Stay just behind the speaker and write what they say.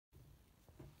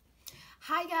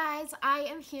Hi guys, I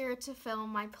am here to film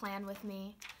my plan with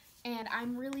me, and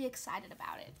I'm really excited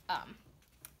about it.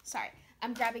 Sorry,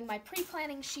 I'm grabbing my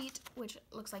pre-planning sheet, which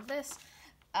looks like this,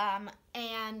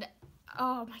 and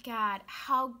oh my god,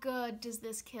 how good does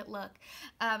this kit look?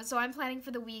 So I'm planning for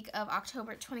the week of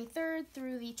October 23rd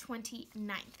through the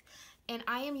 29th, and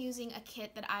I am using a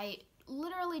kit that I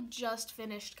literally just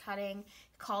finished cutting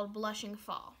called Blushing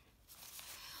Fall.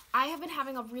 I have been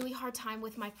having a really hard time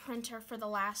with my printer for the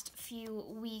last few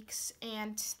weeks,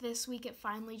 and this week it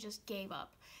finally just gave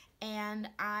up. And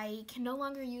I can no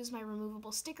longer use my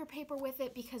removable sticker paper with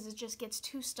it because it just gets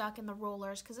too stuck in the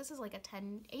rollers, because this is like a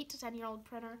 8 to 10 year old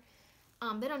printer.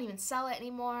 They don't even sell it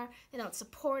anymore. They don't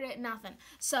support it, nothing.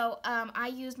 So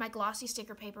I used my glossy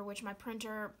sticker paper, which my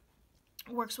printer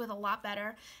works with a lot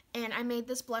better, and I made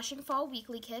this Blushing Fall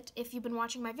weekly kit. If you've been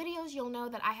watching my videos, you'll know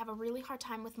that I have a really hard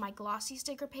time with my glossy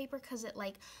sticker paper because it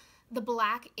the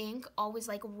black ink always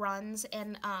runs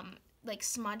and like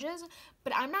smudges,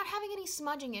 but I'm not having any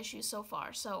smudging issues so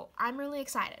far, so I'm really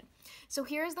excited. So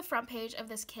here's the front page of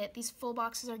this kit. These full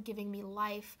boxes are giving me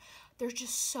life. They're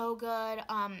just so good.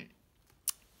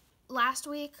 Last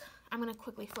week, I'm going to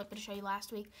quickly flip it to show you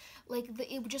last week,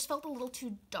 it just felt a little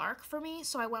too dark for me,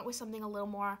 so I went with something a little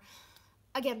more,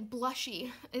 again,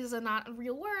 blushy is not a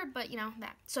real word, but you know,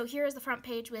 that. So here is the front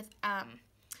page with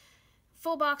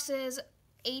full boxes,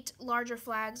 8 larger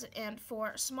flags and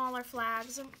 4 smaller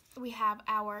flags. We have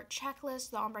our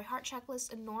checklist, the ombre heart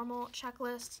checklist and normal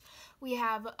checklists. We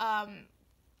have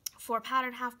 4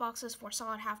 pattern half boxes, 4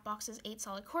 solid half boxes, 8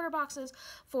 solid quarter boxes,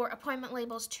 4 appointment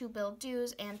labels, 2 bill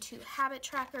dues, and 2 habit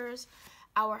trackers,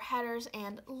 our headers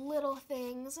and little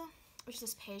things, which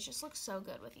this page just looks so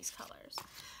good with these colors.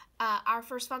 Our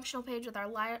first functional page with our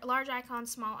large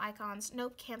icons, small icons,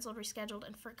 nope, canceled, rescheduled,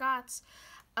 and forgots.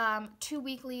 2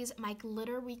 weeklies, my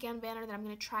glitter weekend banner that I'm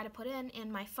going to try to put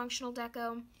in my functional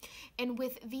deco. And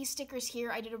with these stickers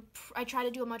here, I try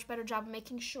to do a much better job of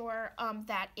making sure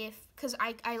that because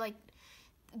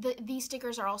these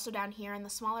stickers are also down here in the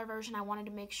smaller version. I wanted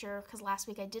to make sure, because last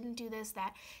week I didn't do this,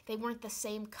 that they weren't the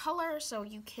same color, so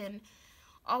you can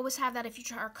always have that if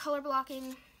you are color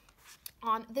blocking.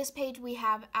 On this page we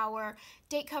have our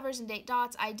date covers and date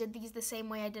dots. I did these the same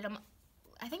way I did them.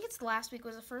 I think it's the last week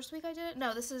was the first week I did it.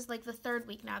 No, this is like the 3rd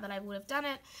week now that I would have done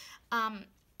it.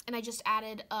 And I just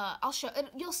added, I'll show,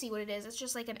 you'll see what it is. It's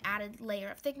just like an added layer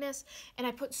of thickness. And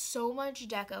I put so much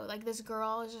deco. Like, this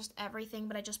girl is just everything,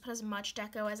 but I just put as much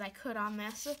deco as I could on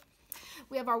this.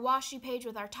 We have our washi page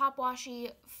with our top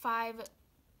washi, 5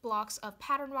 blocks of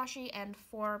pattern washi, and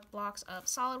 4 blocks of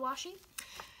solid washi.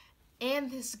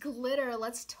 And this glitter,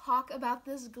 let's talk about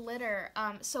this glitter.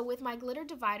 So with my glitter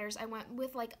dividers, I went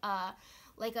with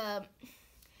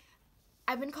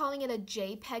I've been calling it a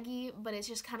JPEGy, but it's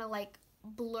just kind of like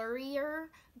blurrier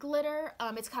glitter.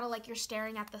 It's kind of like you're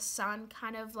staring at the sun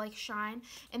kind of like shine.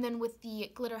 And then with the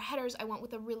glitter headers, I went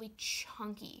with a really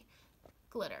chunky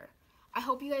glitter. I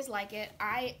hope you guys like it.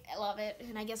 I love it,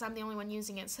 and I guess I'm the only one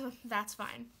using it, so that's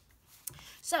fine.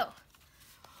 So,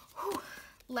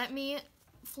 let me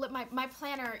flip my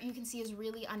planner. You can see is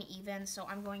really uneven, so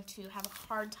I'm going to have a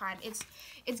hard time.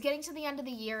 It's getting to the end of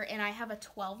the year, and I have a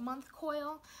 12-month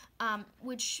coil,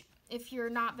 which, if you're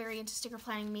not very into sticker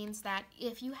planning, means that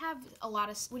if you have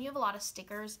when you have a lot of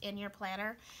stickers in your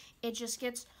planner, it just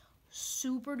gets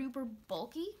super duper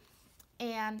bulky.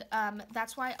 And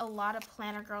that's why a lot of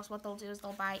planner girls, what they'll do is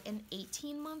they'll buy an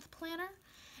 18-month planner,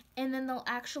 and then they'll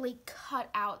actually cut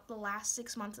out the last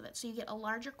 6 months of it, so you get a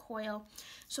larger coil.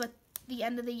 So at the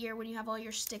end of the year, when you have all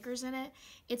your stickers in it,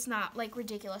 it's not like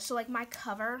ridiculous. So like my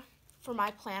cover for my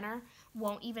planner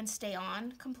won't even stay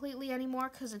on completely anymore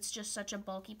because it's just such a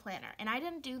bulky planner. And I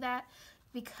didn't do that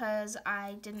because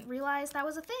I didn't realize that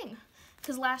was a thing.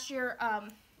 Because last year,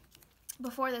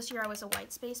 before this year, I was a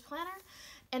white space planner,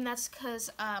 and that's because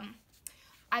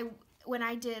when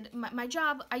I did my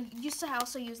job, I used to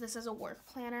also use this as a work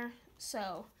planner,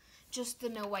 so just the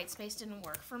no white space didn't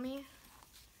work for me.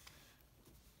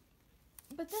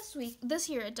 But this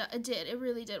year it did. It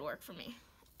really did work for me.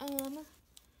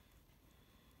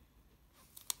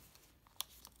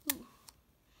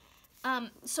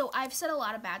 So I've said a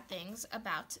lot of bad things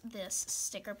about this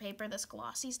sticker paper, this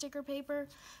glossy sticker paper,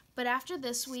 but after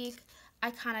this week,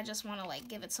 I kind of just want to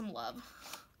give it some love.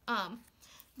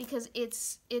 Because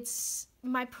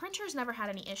my printer's never had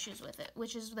any issues with it,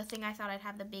 which is the thing I thought I'd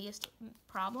have the biggest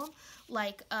problem.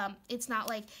 It's not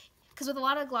because with a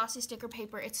lot of glossy sticker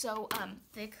paper, it's so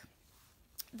thick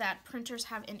that printers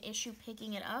have an issue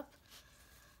picking it up.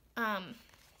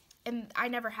 And I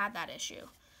never had that issue,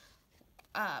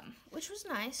 which was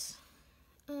nice.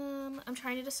 I'm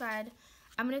trying to decide.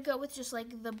 I'm going to go with just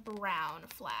like the brown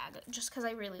flag, just because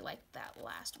I really liked that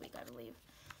last week, I believe.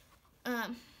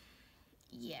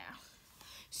 Yeah.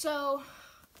 So,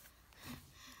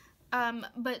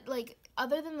 but like,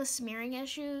 other than the smearing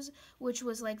issues, which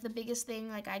was like the biggest thing,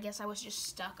 like I guess I was just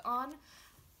stuck on,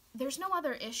 there's no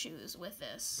other issues with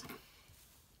this.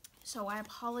 So I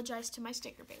apologize to my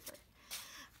sticker paper.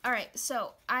 All right,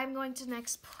 so I'm going to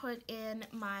next put in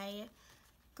my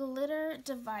glitter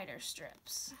divider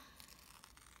strips.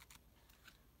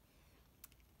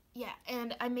 Yeah,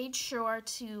 and I made sure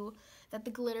that the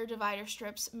glitter divider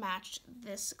strips matched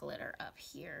this glitter up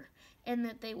here, and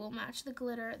that they will match the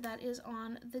glitter that is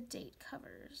on the date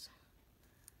covers.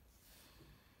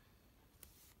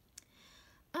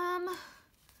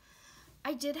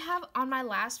 I did have, on my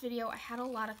last video, I had a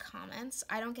lot of comments.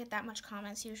 I don't get that much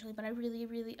comments usually, but I really,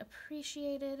 really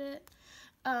appreciated it.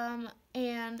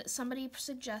 And somebody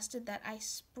suggested that I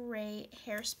spray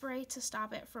hairspray to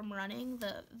stop it from running,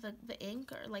 the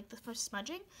ink, or like for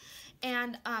smudging.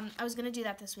 And I was gonna do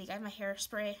that this week. I have my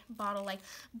hairspray bottle like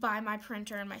by my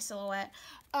printer and my Silhouette,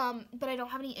 but I don't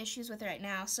have any issues with it right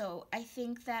now. So I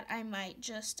think that I might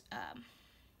just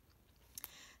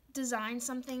design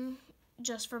something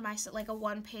just for my, like a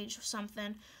one-page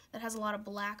something that has a lot of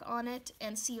black on it,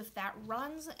 and see if that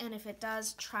runs, and if it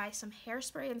does, try some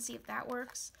hairspray and see if that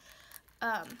works.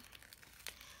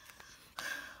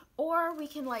 Or we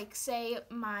can like say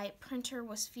my printer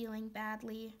was feeling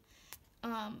badly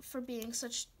for being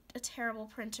such a terrible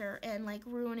printer and like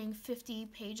ruining 50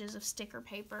 pages of sticker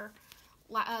paper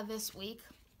this week,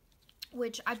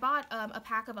 which I bought a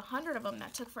pack of 100 of them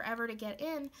that took forever to get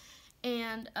in,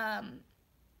 and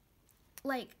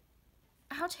like,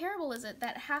 how terrible is it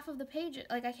that half of the pages,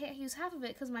 like I can't use half of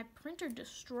it because my printer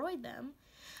destroyed them.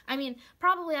 I mean,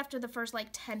 probably after the first like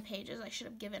 10 pages I should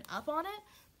have given up on it,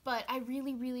 but I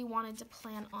really, really wanted to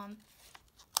plan on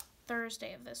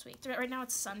Thursday of this week. Right now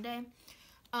it's Sunday,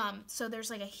 so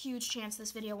there's like a huge chance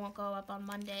this video won't go up on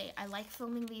Monday. I like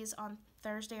filming these on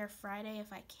Thursday or Friday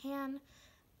if I can,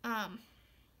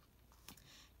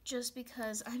 just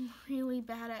because I'm really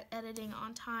bad at editing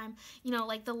on time. You know,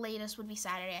 like the latest would be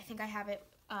Saturday. I think I have it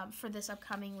for this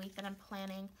upcoming week that I'm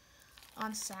planning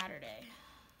on Saturday.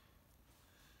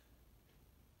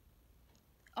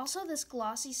 Also, this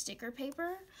glossy sticker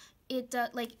paper, it does,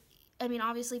 like, I mean,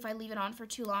 obviously if I leave it on for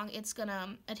too long, it's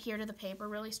gonna adhere to the paper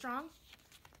really strong,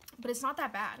 but it's not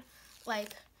that bad.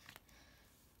 Like,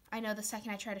 I know the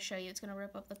second I try to show you, it's going to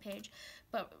rip up the page.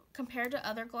 But compared to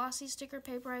other glossy sticker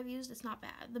paper I've used, it's not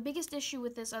bad. The biggest issue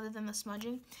with this, other than the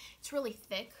smudging, it's really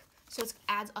thick. So it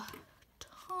adds a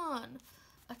ton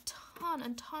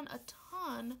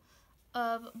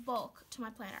of bulk to my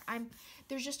planner.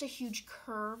 There's just a huge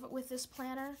curve with this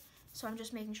planner, so I'm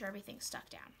just making sure everything's stuck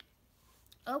down.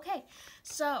 Okay,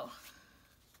 so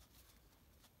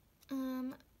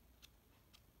let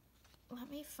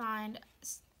me find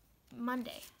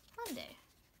Monday.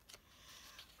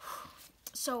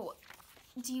 So,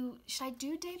 should I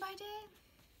do day by day?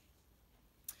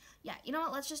 Yeah, you know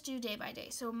what? Let's just do day by day.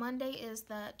 So Monday is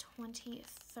the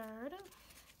 23rd.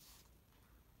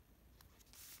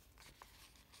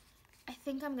 I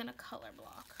think I'm gonna color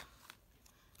block.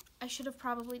 I should have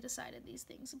probably decided these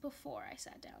things before I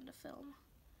sat down to film.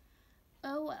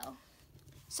 Oh well.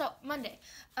 So, Monday.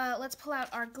 Let's pull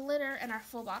out our glitter and our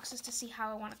full boxes to see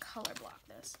how I want to color block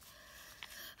this.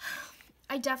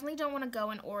 I definitely don't want to go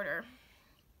in order,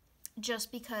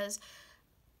 just because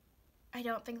I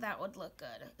don't think that would look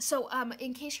good. So,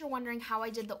 in case you're wondering how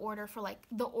I did the order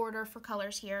for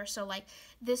colors here, so like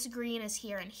this green is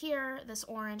here and here, this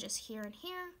orange is here and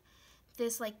here,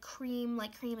 this like cream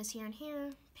is here and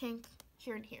here, pink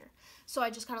here and here. So I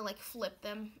just kind of like flip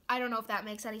them. I don't know if that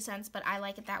makes any sense, but I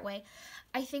like it that way.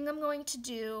 I think I'm going to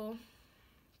do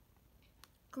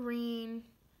green,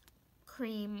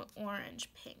 cream, orange,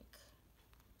 pink.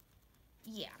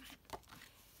 Yeah.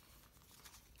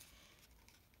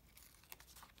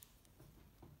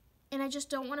 And I just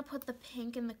don't want to put the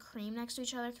pink and the cream next to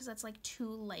each other because that's like two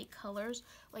light colors,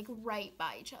 like right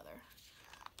by each other.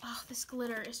 Oh, this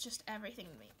glitter is just everything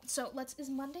to me. So is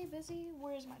Monday busy?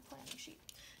 Where is my planning sheet?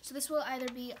 So this will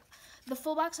either be, the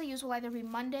full box I use will either be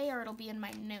Monday or it'll be in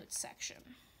my notes section.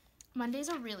 Monday's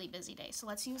a really busy day, so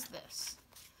let's use this.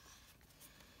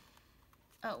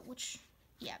 Oh,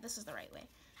 yeah, this is the right way.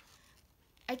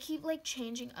 I keep like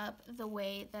changing up the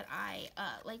way that I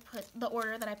like put the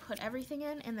order that I put everything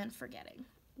in, and then forgetting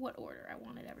what order I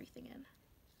wanted everything in.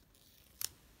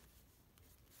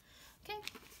 Okay.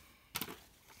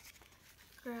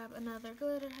 Grab another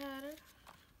glitter header.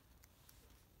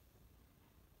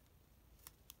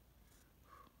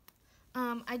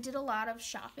 I did a lot of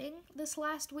shopping this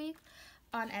last week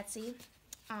on Etsy.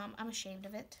 I'm ashamed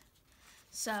of it.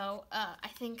 So I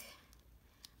think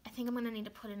I'm gonna need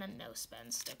to put in a no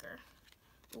spend sticker.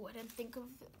 Oh, I didn't think of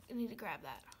it. I need to grab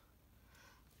that.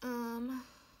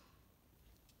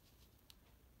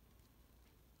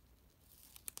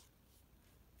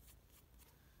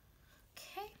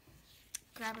 Okay,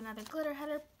 grab another glitter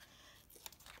header,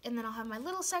 and then I'll have my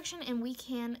little section and we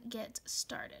can get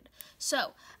started.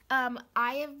 So,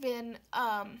 I have been,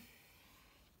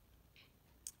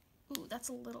 ooh, that's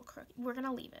a little crooked. We're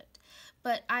gonna leave it.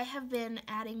 But I have been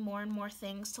adding more and more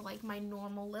things to like my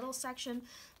normal little section.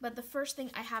 But the first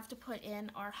thing I have to put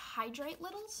in are hydrate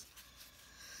littles.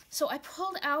 So I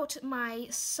pulled out my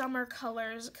summer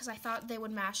colors because I thought they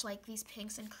would match like these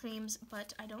pinks and creams,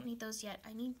 but I don't need those yet.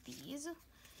 I need these.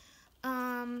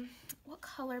 What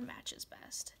color matches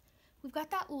best? We've got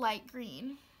that light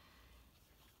green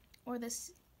or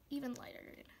this even lighter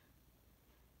green.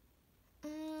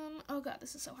 Oh god,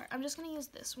 this is so hard. I'm just gonna use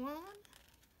this one,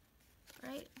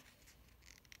 right?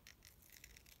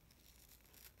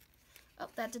 Oh,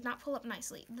 that did not pull up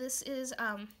nicely. This is,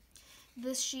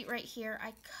 this sheet right here,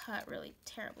 I cut really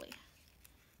terribly.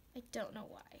 I don't know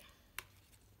why.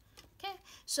 Okay,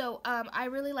 so I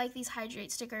really like these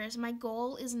hydrate stickers. My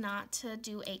goal is not to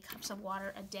do 8 cups of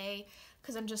water a day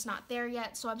because I'm just not there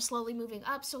yet, so I'm slowly moving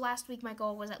up. So last week my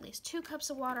goal was at least 2 cups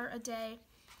of water a day.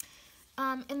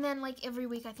 And then like every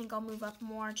week I think I'll move up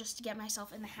more just to get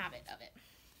myself in the habit of it.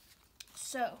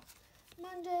 So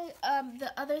Monday,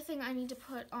 the other thing I need to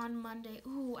put on Monday,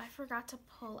 ooh, I forgot to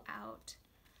pull out.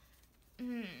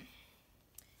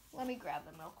 Let me grab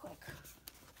them real quick.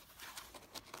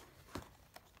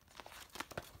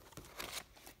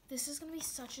 This is gonna be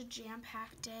such a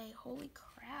jam-packed day. Holy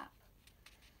crap.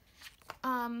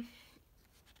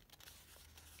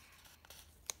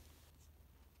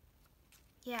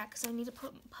 Yeah, because I need to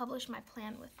publish my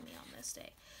plan with me on this day.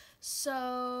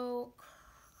 So,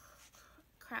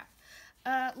 crap.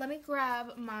 Let me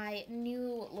grab my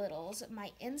new littles,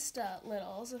 my Insta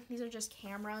littles. These are just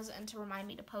cameras and to remind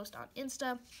me to post on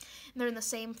Insta. And they're in the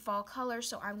same fall color,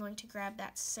 so I'm going to grab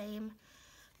that same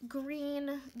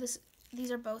green.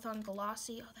 These are both on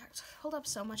glossy. Oh, that hold up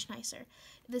so much nicer.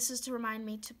 This is to remind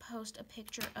me to post a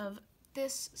picture of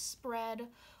this spread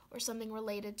or something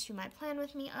related to my plan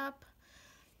with me up.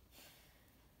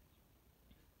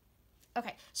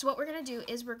 Okay, so what we're going to do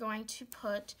is we're going to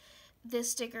put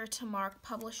this sticker to mark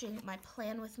publishing my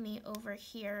plan with me over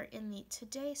here in the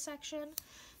today section.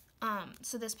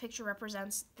 So this picture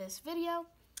represents this video.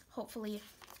 Hopefully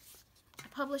I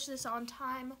publish this on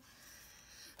time.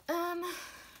 Then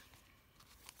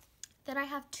I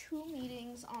have 2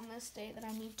 meetings on this day that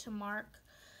I need to mark.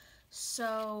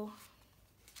 So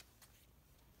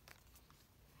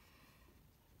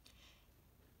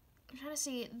I'm trying to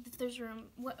see if there's room,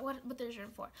 what there's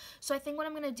room for. So I think what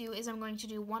I'm going to do is I'm going to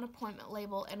do 1 appointment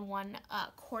label and 1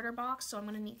 quarter box. So I'm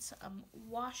going to need some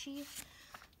washi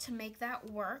to make that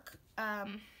work.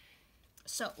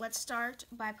 So let's start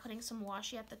by putting some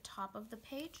washi at the top of the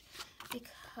page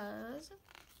because,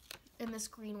 and this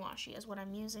green washi is what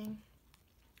I'm using,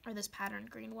 or this patterned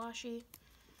green washi.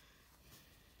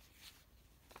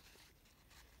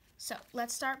 So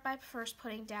let's start by first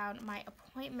putting down my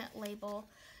appointment label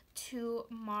to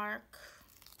mark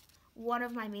one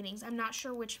of my meetings. I'm not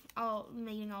sure which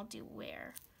meeting I'll do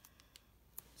where.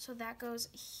 So that goes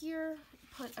here.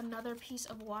 Put another piece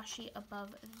of washi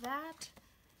above that.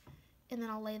 And then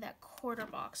I'll lay that quarter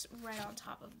box right on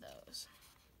top of those.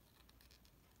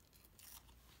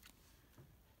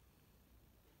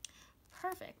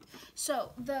 Perfect.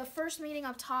 So the first meeting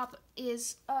up top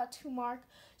is to mark.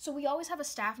 So we always have a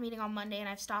staff meeting on Monday, and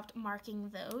I've stopped marking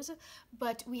those.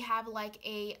 But we have like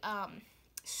a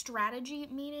strategy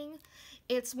meeting.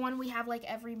 It's one we have like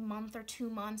every month or 2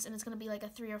 months, and it's going to be like a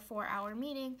 3 or 4 hour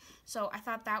meeting. So I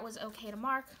thought that was okay to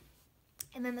mark.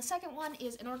 And then the second one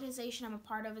is an organization I'm a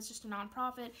part of. It's just a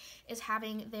nonprofit. Is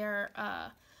having their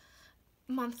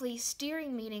monthly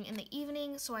steering meeting in the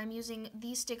evening, so I'm using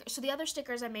these stickers. So the other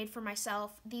stickers I made for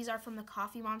myself, these are from the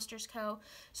Coffee Monsters Co.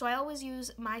 So I always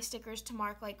use my stickers to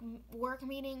mark like work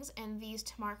meetings and these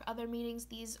to mark other meetings.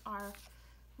 These are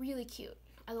really cute.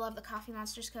 I love the Coffee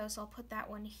Monsters Co. So I'll put that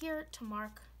one here to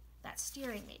mark that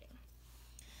steering meeting.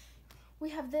 We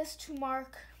have this to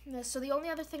mark this. So the only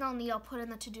other thing I'll put in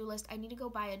the to-do list, I need to go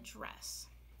buy a dress.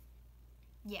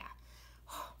 Yeah.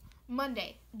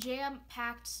 Monday,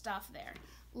 jam-packed stuff there.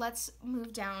 Let's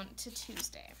move down to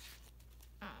Tuesday.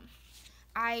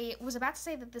 I was about to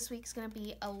say that this week's going to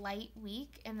be a light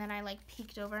week, and then I like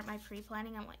peeked over at my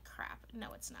pre-planning. I'm like, crap,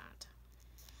 no, it's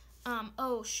not.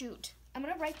 Oh, shoot. I'm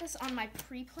gonna write this on my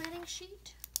pre-planning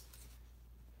sheet.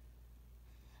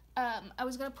 I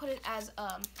was gonna put it as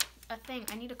a thing.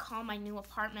 I need to call my new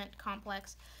apartment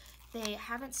complex. They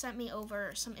haven't sent me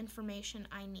over some information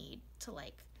I need to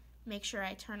like make sure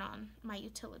I turn on my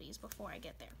utilities before I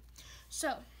get there.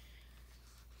 So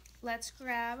let's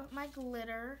grab my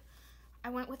glitter. I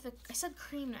went with I said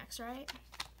cream next, right?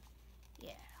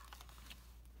 Yeah.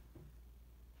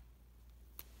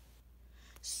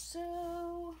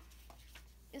 So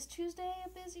is Tuesday a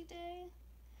busy day?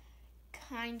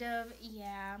 Kind of,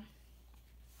 yeah.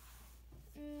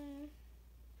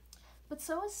 But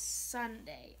so is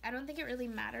Sunday. I don't think it really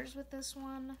matters with this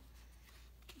one,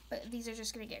 but these are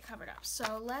just gonna get covered up.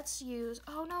 So let's use,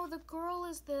 oh no, the girl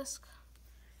is this.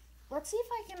 Let's see if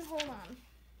I can, hold on.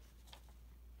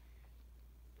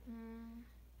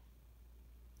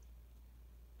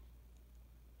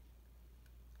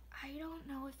 I don't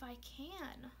know if I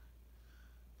can.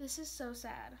 This is so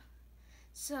sad.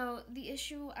 So the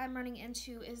issue I'm running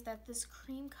into is that this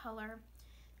cream color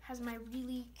has my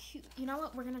really cute, you know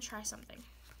what, we're gonna try something.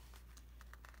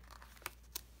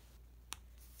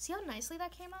 See how nicely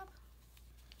that came up?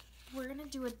 We're gonna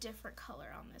do a different color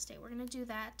on this day. We're gonna do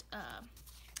that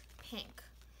pink,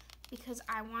 because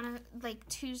I wanna, like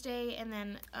Tuesday and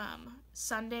then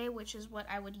Sunday, which is what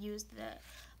I would use the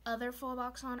other full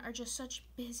box on, are just such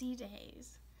busy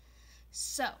days.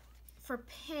 So for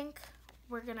pink,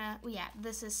 we're gonna, yeah,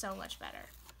 this is so much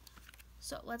better.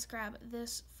 So let's grab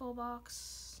this full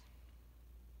box.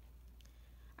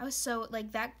 I was so,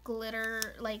 like, that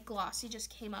glitter, like, glossy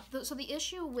just came up. So the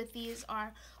issue with these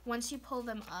are, once you pull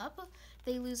them up,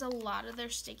 they lose a lot of their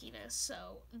stickiness.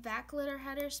 So that glitter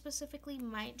header specifically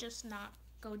might just not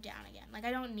go down again. Like,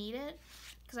 I don't need it,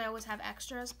 because I always have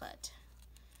extras, but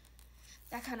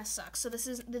that kind of sucks. So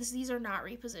these are not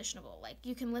repositionable. Like,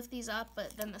 you can lift these up,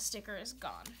 but then the sticker is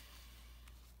gone.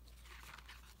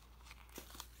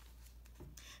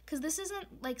 Because this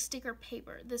isn't like sticker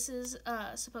paper. This is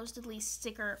supposedly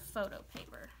sticker photo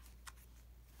paper.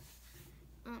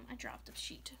 I dropped a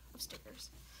sheet of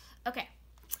stickers. Okay,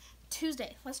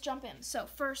 Tuesday, let's jump in. So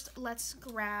first, let's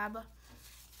grab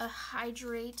a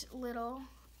hydrate little.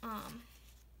 I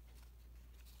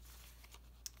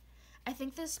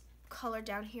think this color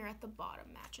down here at the bottom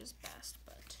matches best,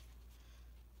 but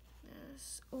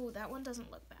this, oh, that one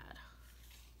doesn't look bad.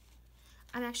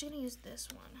 I'm actually gonna use this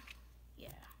one. Yeah.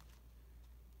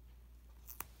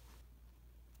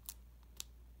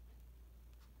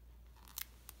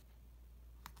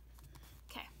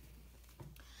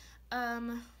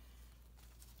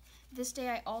 This day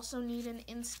I also need an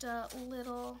Insta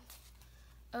little,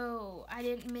 oh, I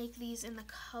didn't make these in the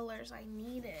colors I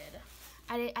needed.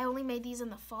 I only made these in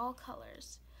the fall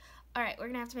colors. All right, we're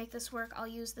gonna have to make this work. I'll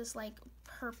use this like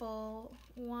purple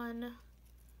one.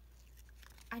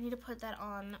 I need to put that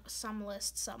on some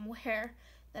list somewhere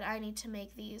that I need to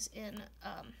make these in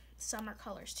summer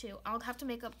colors too. I'll have to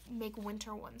make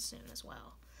winter ones soon as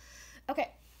well.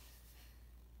 Okay.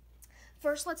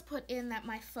 First, let's put in that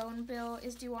my phone bill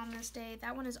is due on this day.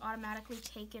 That one is automatically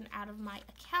taken out of my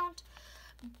account,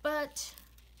 but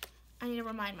I need to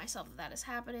remind myself that is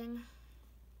happening.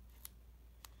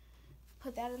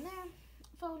 Put that in there,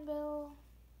 phone bill.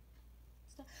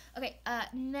 Okay,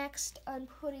 next I'm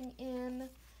putting in,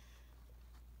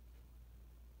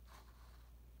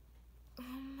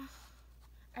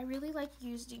 I really like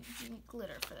using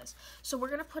glitter for this. So we're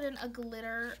gonna put in a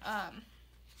glitter,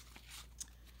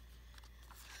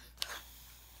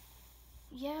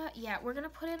 yeah, we're gonna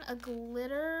put in a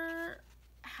glitter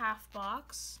half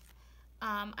box.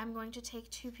 I'm going to take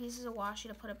 2 pieces of washi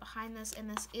to put it behind this, and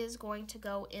this is going to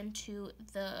go into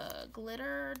the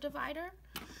glitter divider,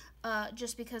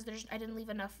 just because I didn't leave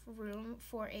enough room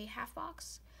for a half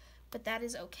box, but that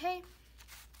is okay.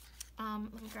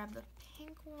 Let me grab the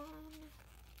pink one,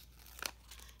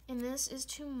 and this is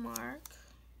to mark,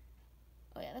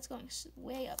 oh yeah, that's going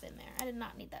way up in there. I did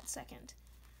not need that second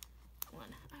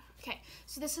one. Okay,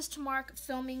 so this is to mark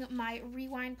filming my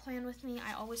rewind plan with me.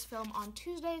 I always film on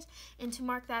Tuesdays, and to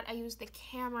mark that, I use the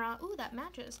camera. Ooh, that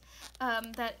matches.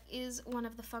 That is one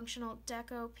of the functional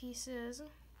deco pieces,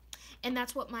 and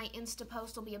that's what my Insta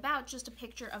post will be about, just a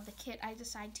picture of the kit I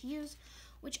decide to use,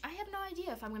 which I have no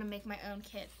idea if I'm going to make my own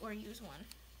kit or use one.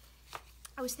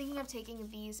 I was thinking of taking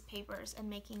these papers and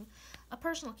making a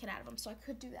personal kit out of them, so I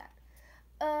could do that.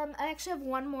 I actually have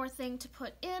one more thing to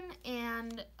put in,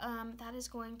 and that is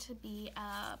going to be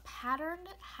a patterned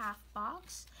half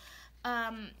box.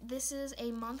 This is a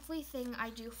monthly thing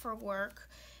I do for work.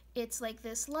 It's like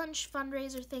this lunch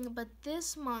fundraiser thing, but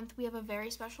this month we have a very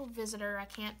special visitor. I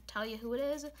can't tell you who it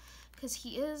is because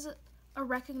he is a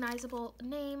recognizable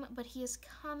name, but he is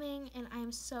coming and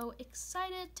I'm so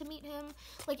excited to meet him.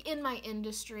 Like, in my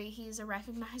industry, he's a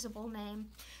recognizable name.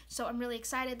 So I'm really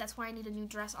excited. That's why I need a new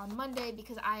dress on Monday,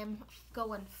 because I am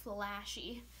going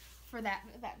flashy for that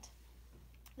event.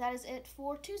 That is it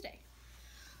for Tuesday.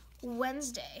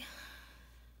 Wednesday.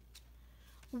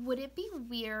 Would it be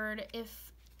weird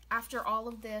if after all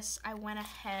of this I went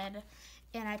ahead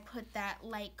and I put that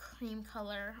light cream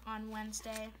color on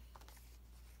Wednesday?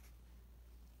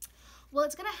 Well,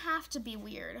 it's gonna have to be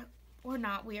weird, or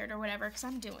not weird, or whatever, because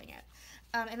I'm doing it.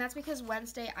 And that's because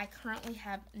Wednesday I currently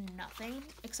have nothing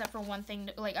except for one thing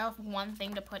I have one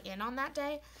thing to put in on that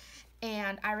day,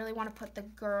 and I really want to put the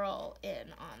girl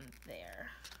in on there.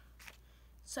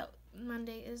 So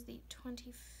Monday is the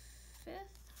 25th.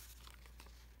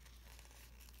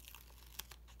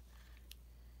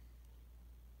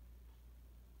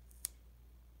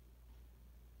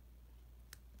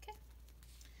 Okay.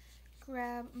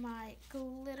 Grab my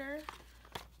glitter.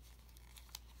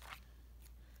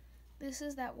 This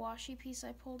is that washi piece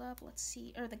I pulled up. Let's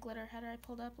see, or the glitter header I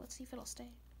pulled up. Let's see if it'll stay.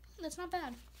 That's not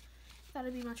bad. Thought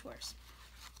it'd be much worse.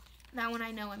 That one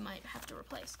I know I might have to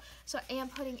replace. So I am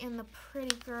putting in the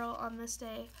pretty girl on this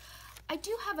day. I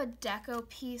do have a deco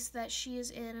piece that she is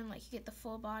in, and like you get the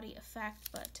full body effect,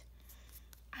 but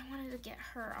I wanted to get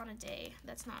her on a day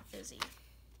that's not busy.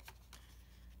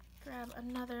 Grab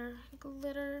another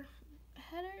glitter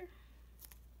header.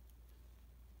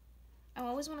 I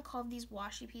always want to call these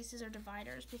washi pieces or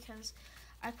dividers because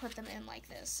I put them in like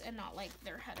this and not like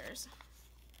their headers.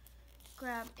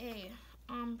 Grab a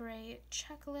ombre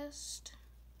checklist.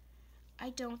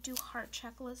 I don't do heart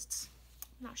checklists.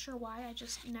 I'm not sure why. I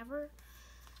just never.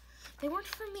 They weren't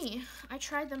for me. I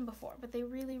tried them before, but they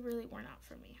really, really were not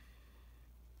for me.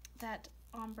 That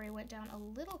ombre went down a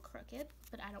little crooked,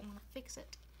 but I don't want to fix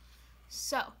it.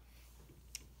 So,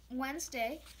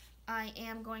 Wednesday, I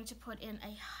am going to put in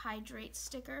a hydrate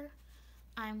sticker.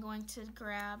 I'm going to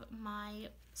grab my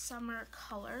summer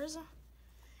colors, and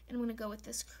I'm going to go with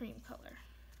this cream color.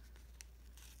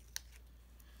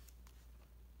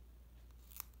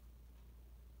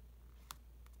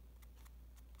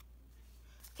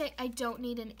 Okay, I don't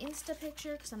need an Insta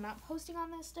picture because I'm not posting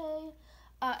on this day.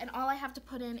 And all I have to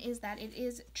put in is that it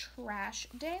is trash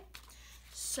day.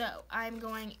 So I'm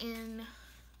going in,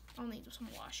 I'll need some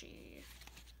washi.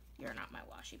 You're not my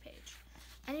washi page.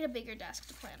 I need a bigger desk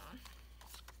to plan on.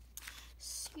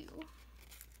 So,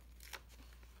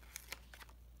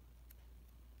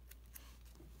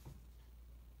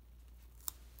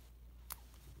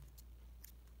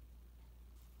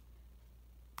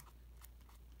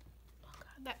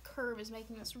 that curve is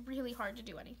making this really hard to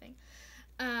do anything.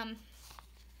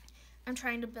 I'm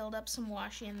trying to build up some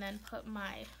washi and then put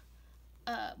my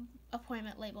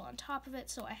appointment label on top of it.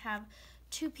 So I have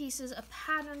 2 pieces of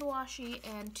patterned washi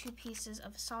and 2 pieces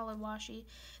of solid washi.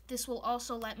 This will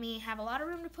also let me have a lot of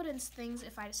room to put in things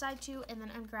if I decide to. And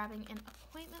then I'm grabbing an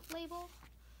appointment label,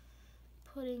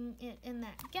 putting it in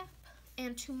that gap.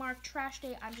 And to mark trash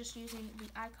day, I'm just using the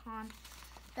icon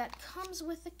that comes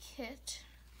with the kit.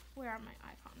 Where are my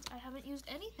icons? I haven't used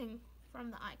anything from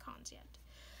the icons yet.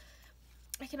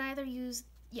 I can either use,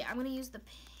 yeah, I'm going to use the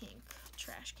pink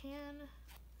trash can.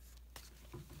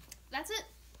 That's it.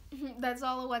 That's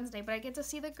all a Wednesday, but I get to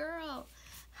see the girl.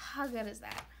 How good is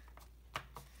that?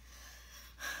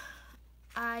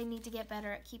 I need to get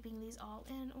better at keeping these all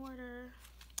in order.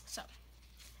 So,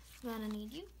 I'm going to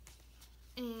need you,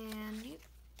 and you,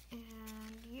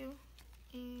 and you,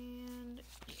 and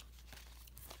you.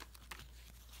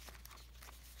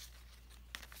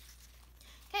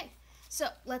 Okay, so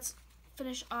let's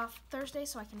finish off Thursday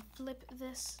so I can flip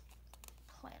this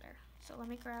planner. So let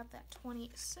me grab that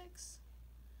 26.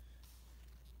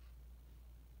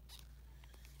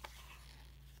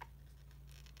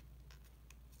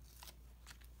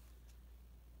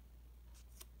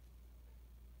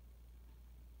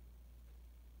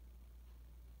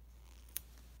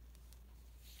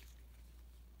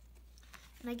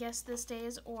 And I guess this day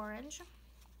is orange.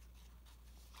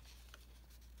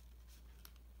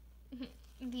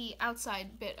 The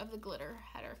outside bit of the glitter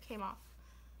header came off.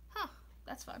 Huh,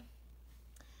 that's fun.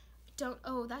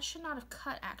 Oh, that should not have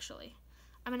cut actually.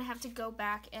 I'm gonna have to go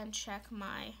back and check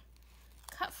my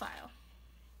cut file.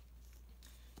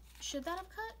 Should that have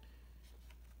cut?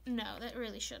 No, that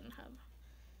really shouldn't have.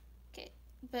 Okay,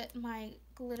 but my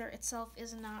glitter itself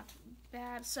is not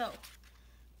bad. So,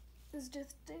 is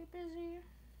this day busy?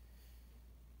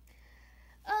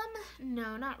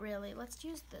 No, not really. Let's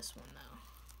use this one though.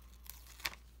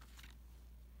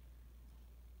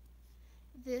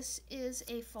 this is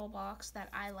a full box that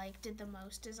I did the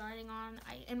most designing on.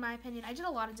 In my opinion, I did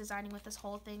a lot of designing with this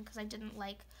whole thing because I didn't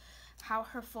like how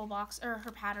her full box or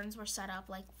her patterns were set up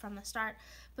from the start.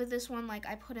 But this one,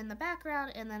 I put in the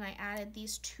background and then I added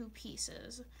these 2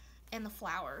 pieces and the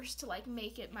flowers to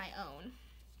make it my own.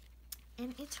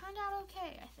 And it turned out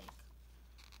okay, I think.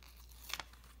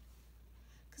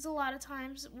 Because a lot of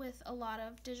times with a lot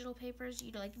of digital papers,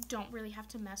 you don't really have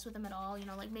to mess with them at all.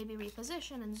 Maybe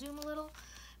reposition and zoom a little,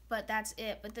 but that's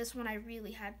it. But this one I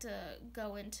really had to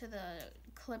go into the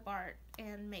clip art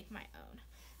and make my own.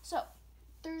 So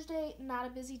Thursday, not a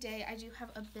busy day. I do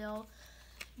have a bill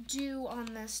due on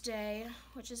this day,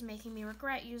 which is making me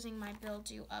regret using my bill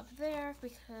due up there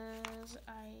because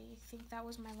I think that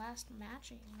was my last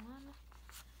matching one.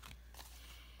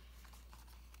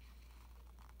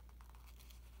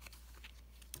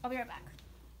 I'll be right back.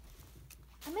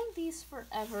 I made these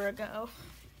forever ago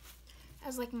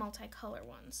as multicolor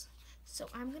ones. So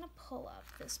I'm gonna pull up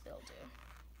this bill due.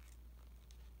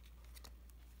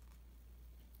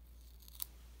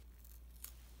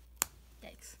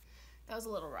 Yikes. That was a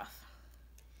little rough.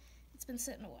 It's been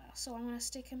sitting a while, so I'm going to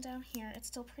stick him down here. It's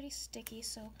still pretty sticky,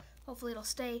 so hopefully it'll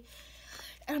stay.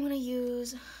 And I'm going to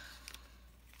use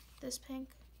this pink,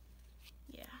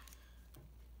 yeah,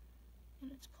 in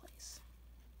its place.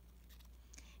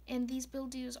 And these bill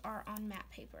dues are on matte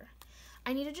paper.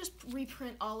 I need to just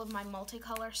reprint all of my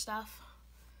multicolor stuff.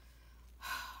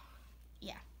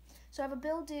 Yeah. So I have a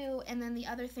bill due, and then the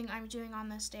other thing I'm doing on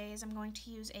this day is I'm going to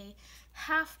use a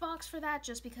half box for that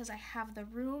just because I have the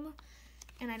room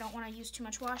and I don't want to use too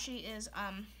much washi. Is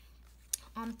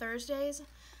on Thursdays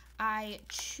I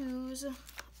choose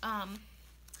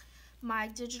my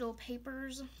digital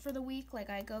papers for the week.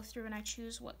 I go through and I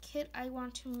choose what kit I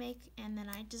want to make and then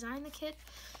I design the kit.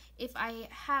 If I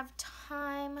have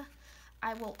time,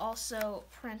 I will also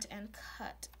print and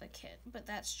cut the kit, but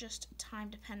that's just time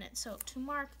dependent. So to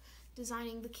mark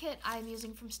designing the kit, I'm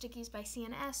using from Stickies by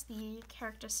CNS the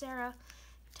character Sarah,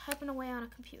 typing away on a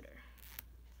computer.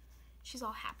 She's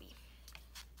all happy.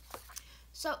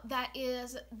 So that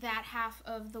is that half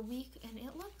of the week, and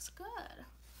it looks good.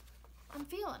 I'm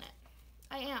feeling it.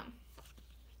 I am.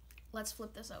 Let's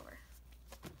flip this over.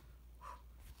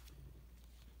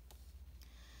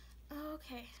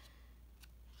 Okay.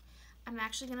 I'm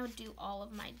actually going to do all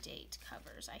of my date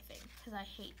covers, I think, because I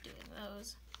hate doing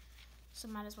those. So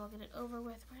might as well get it over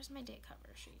with. Where's my date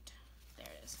cover sheet? There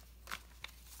it is.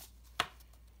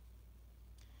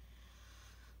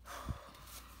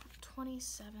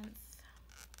 27th.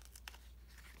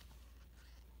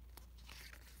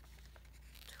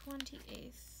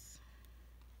 28th.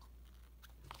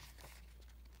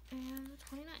 And the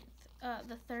 29th.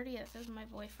 The 30th is my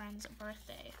boyfriend's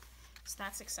birthday. So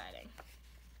that's exciting.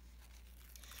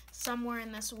 Somewhere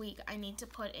in this week I need to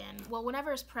put in, well, whenever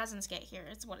his presents get here,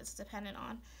 it's what it's dependent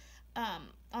on.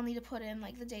 I'll need to put in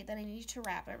the date that I need to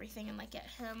wrap everything and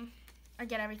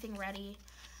get everything ready.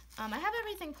 I have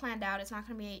everything planned out. It's not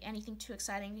going to be anything too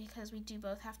exciting because we do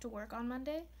both have to work on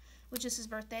Monday, which is his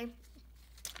birthday.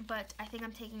 But I think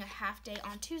I'm taking a half day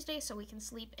on Tuesday so we can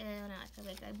sleep in and I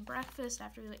can breakfast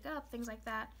after we wake up, things like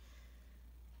that.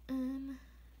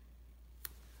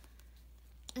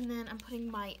 And then I'm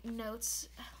putting my notes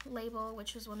label,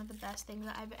 which was one of the best things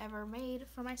that I've ever made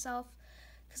for myself,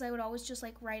 because I would always just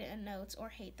write it in notes or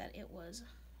hate that it was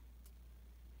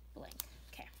blank.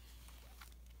 Okay.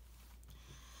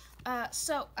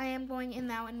 So I am going in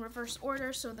now in reverse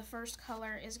order. So the first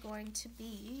color is going to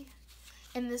be,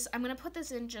 and this I'm going to put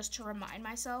this in just to remind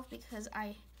myself because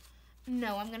I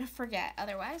know I'm going to forget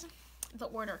otherwise the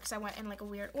order because I went in a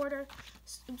weird order.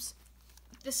 Oops.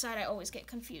 This side I always get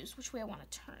confused which way I want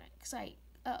to turn it because I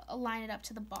align it up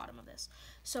to the bottom of this.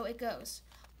 So it goes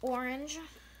orange,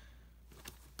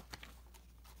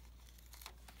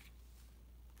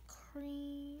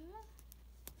 cream,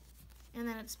 and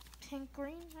then it's pink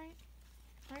green, right?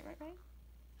 Right.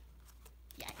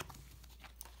 Yeah.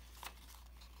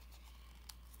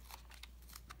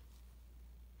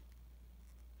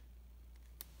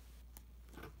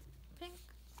 Pink.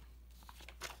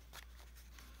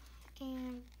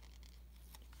 And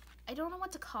I don't know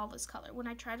what to call this color. When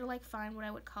I try to find what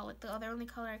I would call it, the only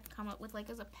color I could come up with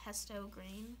is a pesto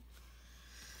green.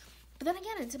 But then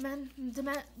again, it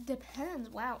depends,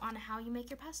 wow, on how you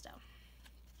make your pesto.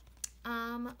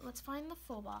 Let's find the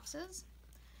full boxes.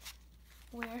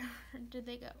 Where did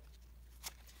they go?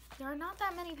 There are not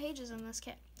that many pages in this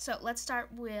kit. So let's start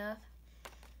with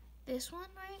this one,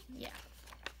 right? Yeah.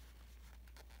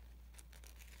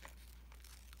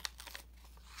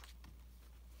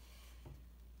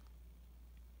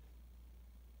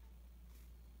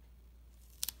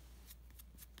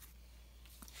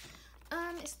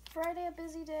 Is Friday a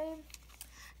busy day?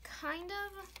 Kind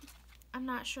of. I'm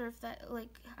not sure if that, like,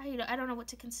 I don't know what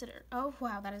to consider. Oh,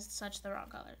 wow, that is such the wrong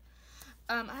color.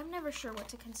 I'm never sure what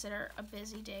to consider a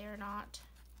busy day or not,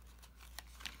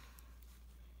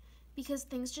 because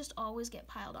things just always get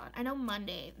piled on. I know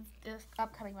Monday, the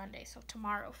upcoming Monday, so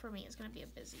tomorrow for me is going to be a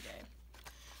busy day.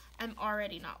 I'm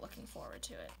already not looking forward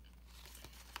to it.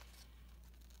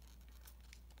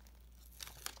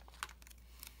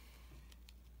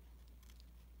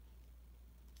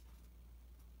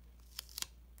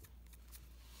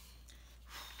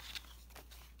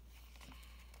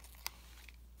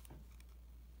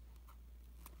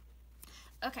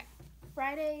 Okay,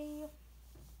 Friday.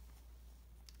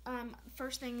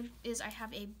 First thing is I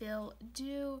have a bill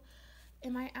due.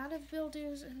 Am I out of bill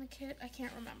dues in the kit? I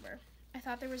can't remember. I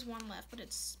thought there was one left, but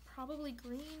it's probably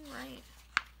green, right?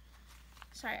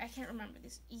 Sorry, I can't remember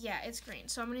these. Yeah, it's green.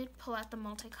 So I'm going to pull out the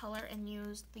multicolor and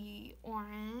use the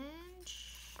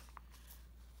orange.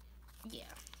 Yeah.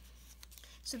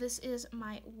 So this is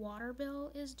my water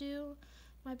bill is due.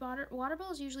 My water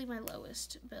bill is usually my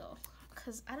lowest bill,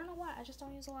 because I don't know why. I just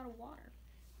don't use a lot of water.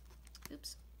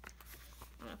 Oops.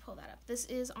 I'm going to pull that up. This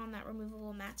is on that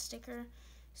removable matte sticker,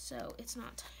 so it's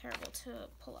not terrible to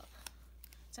pull up.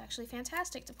 It's actually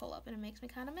fantastic to pull up, and it makes me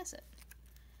kind of miss it.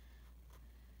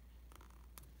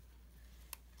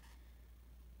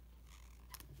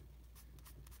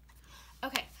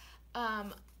 Okay,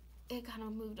 it kind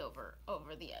of moved over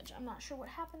the edge. I'm not sure what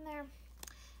happened there.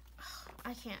 Ugh,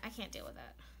 I can't deal with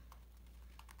that.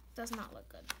 Does not look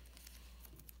good.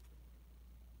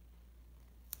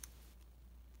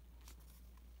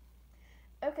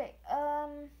 Okay,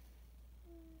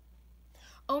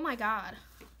 oh my god.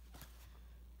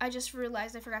 I just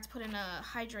realized I forgot to put in a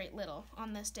hydrate little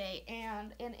on this day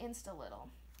and an Insta little.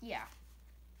 Yeah.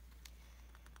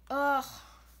 Ugh.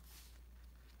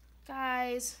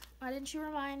 Guys, why didn't you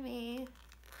remind me?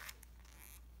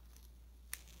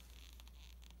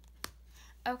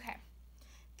 Okay.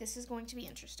 This is going to be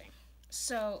interesting.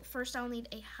 So, first I'll need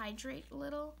a hydrate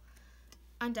little.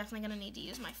 I'm definitely going to need to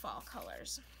use my fall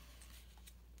colors.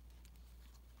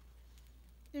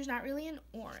 There's not really an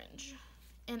orange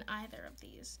in either of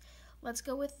these. Let's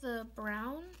go with the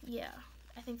brown. Yeah,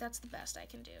 I think that's the best I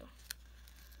can do.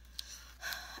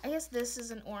 I guess this is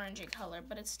an orangey color,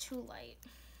 but it's too light.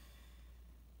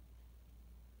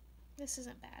 This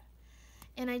isn't bad.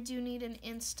 And I do need an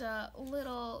Insta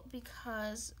little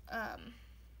because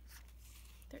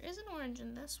there is an orange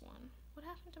in this one. What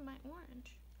happened to my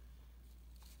orange?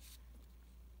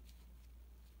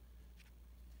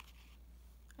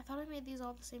 I thought I made these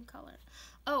all the same color.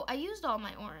 Oh, I used all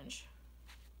my orange.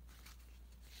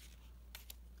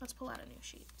 Let's pull out a new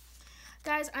sheet.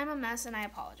 Guys, I'm a mess and I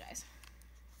apologize.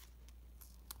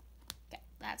 Okay,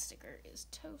 that sticker is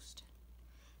toast.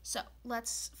 So,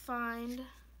 let's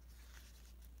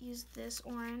use this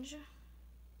orange.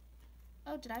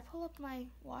 Oh, did I pull up my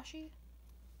washi?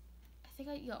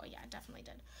 Oh yeah, I definitely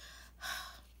did.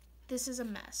 This is a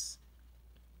mess.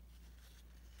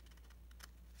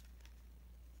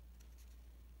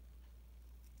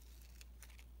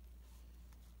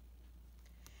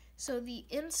 So the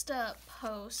Insta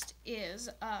post is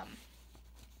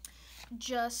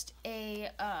just a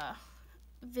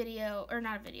video, or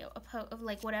not a video, of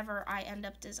like whatever I end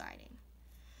up designing.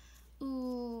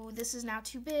 Ooh, this is now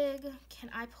too big.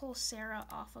 Can I pull Sarah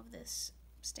off of this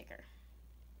sticker?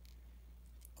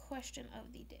 Question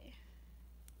of the day.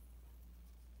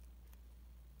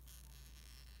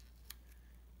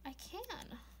 I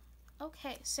can.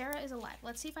 Okay, Sarah is alive.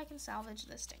 Let's see if I can salvage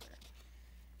this sticker.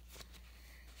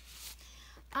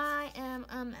 I am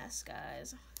a mess,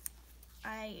 guys.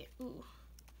 Ooh.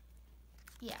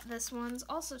 Yeah, this one's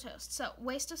also toast. So,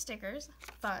 waste of stickers,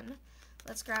 fun.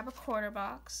 Let's grab a quarter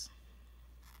box.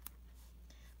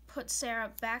 Put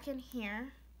Sarah back in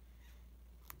here.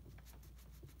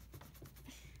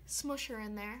 Smush her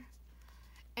in there.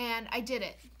 And I did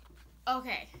it.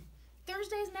 Okay.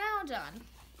 Thursday's now done.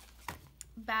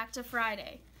 Back to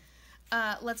Friday.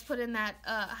 Let's put in that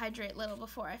hydrate little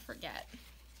before I forget.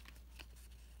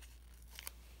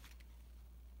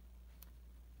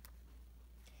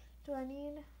 Do I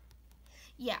need?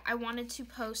 Yeah, I wanted to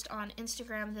post on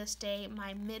Instagram this day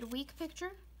my midweek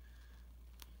picture.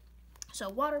 So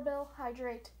water bill,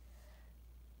 hydrate,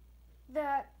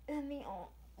 that, and the...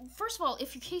 First of all, in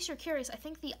case you're curious, I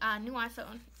think the new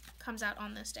iPhone comes out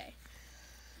on this day.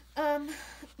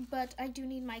 But I do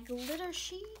need my glitter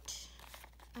sheet.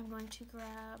 I'm going to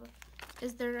grab...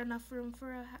 Is there enough room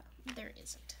for a... There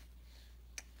isn't.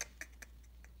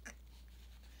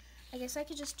 I guess I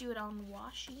could just do it on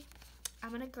washi. I'm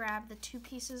going to grab the 2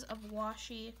 pieces of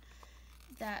washi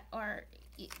that are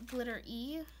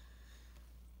glitter-y-ish.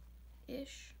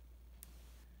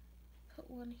 Put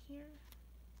one here.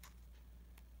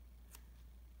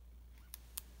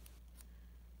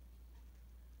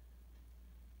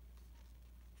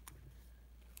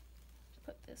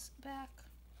 Put this back.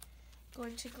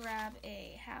 Going to grab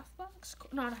a half box,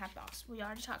 not a half box, we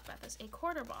already talked about this, a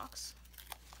quarter box.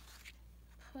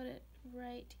 Put it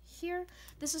right here.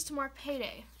 This is to mark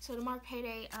payday. So to mark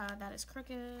payday, that is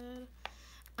crooked.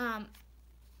 I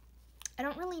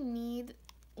don't really need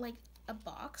like a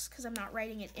box because I'm not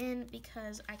writing it in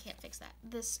because I can't fix that.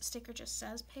 This sticker just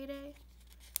says payday.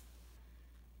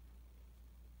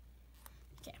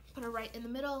 Okay, put it right in the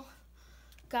middle.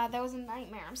 God, that was a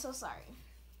nightmare. I'm so sorry.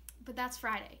 But that's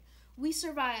Friday. We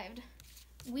survived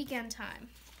weekend time.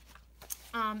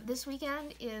 This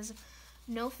weekend is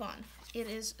no fun. It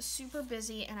is super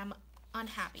busy and I'm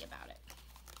unhappy about it.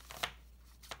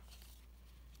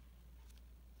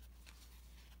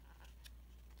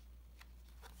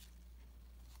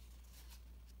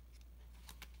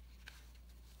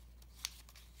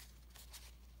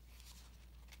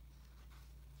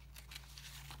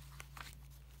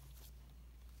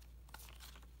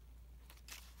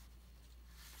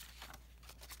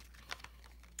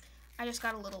 I just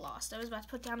got a little lost. I was about to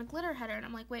put down a glitter header and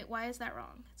I'm like, wait, why is that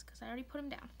wrong? It's because I already put him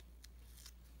down.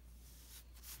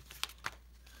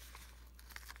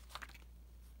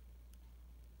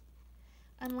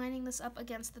 I'm lining this up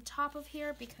against the top of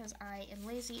here because I am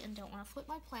lazy and don't want to flip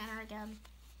my planner again.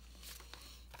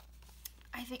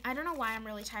 I don't know why I'm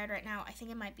really tired right now. I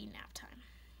think it might be nap time.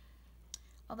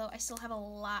 Although I still have a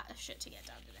lot of shit to get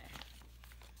done today.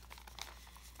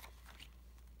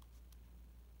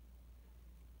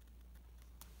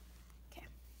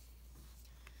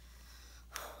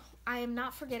 I am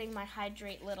not forgetting my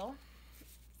Hydrate Little.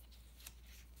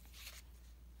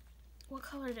 What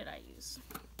color did I use?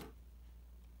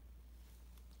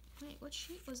 Wait, what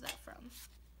sheet was that from?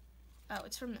 Oh,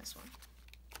 it's from this one.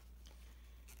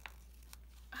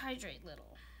 Hydrate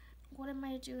Little. What am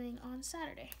I doing on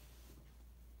Saturday?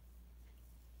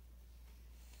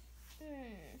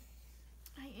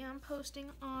 I am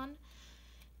posting on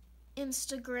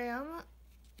Instagram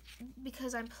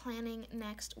because I'm planning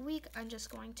next week. I'm just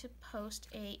going to post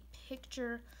a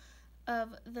picture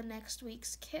of the next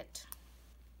week's kit.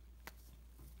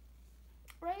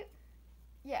 Right?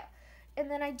 Yeah.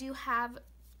 And then I do have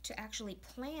to actually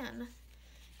plan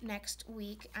next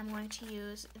week. I'm going to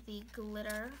use the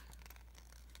glitter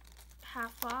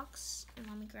half box. And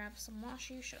let me grab some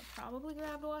washi. Should have probably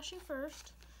grabbed washi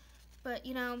first. But,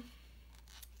 you know,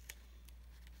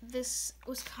 this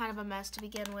was kind of a mess to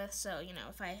begin with, so, you know,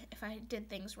 if I did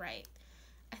things right,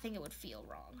 I think it would feel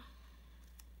wrong.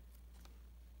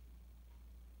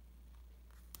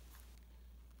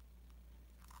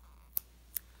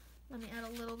 Let me add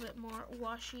a little bit more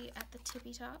washi at the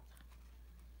tippy top.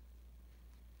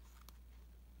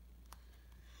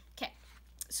 Okay,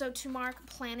 so to mark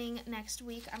planning next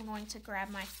week, I'm going to grab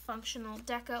my functional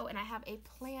deco, and I have a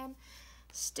plan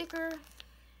sticker.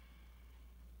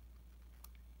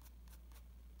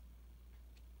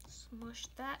 Smush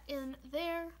that in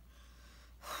there.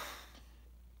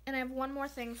 And I have one more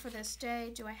thing for this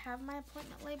day. Do I have my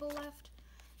appointment label left?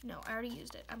 No, I already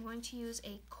used it. I'm going to use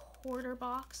a quarter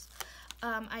box.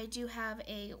 I do have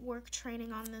a work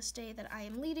training on this day that I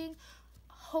am leading.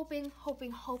 Hoping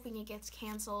it gets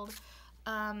canceled.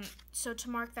 So to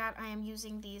mark that, I am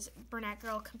using these Burnett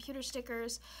Girl computer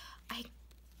stickers.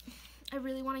 I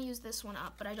really want to use this one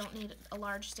up, but I don't need a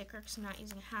large sticker because I'm not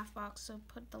using a half box, so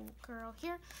put the girl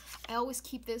here. I always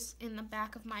keep this in the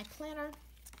back of my planner,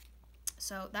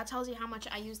 so that tells you how much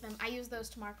I use them. I use those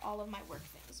to mark all of my work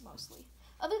things, mostly,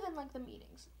 other than, like, the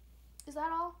meetings. Is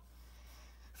that all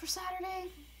for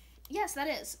Saturday? Yes, that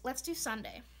is. Let's do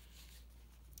Sunday.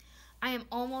 I am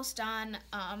almost done.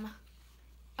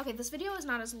 Okay, this video is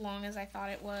not as long as I thought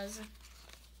it was.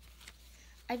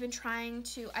 I've been trying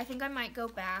to, I think I might go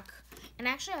back, and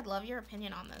actually I'd love your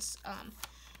opinion on this.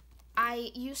 I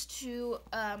used to,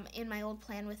 in my old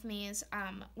plan with me is,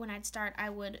 when I'd start, I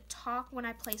would talk when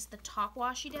I placed the top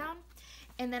washi down,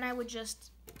 and then I would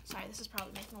just, sorry, this is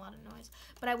probably making a lot of noise,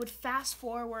 but I would fast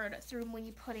forward through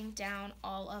me putting down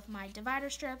all of my divider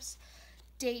strips,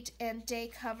 date and day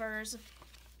covers,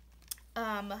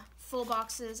 full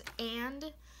boxes,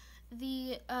 and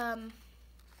the,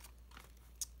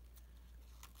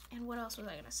 and what else was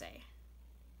I gonna say?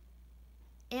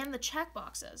 And the check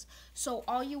boxes. So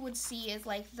all you would see is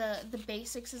like the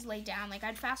basics is laid down. Like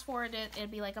I'd fast forward it.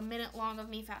 It'd be like a minute long of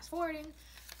me fast forwarding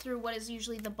through what is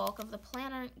usually the bulk of the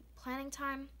planning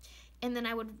time. And then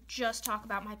I would just talk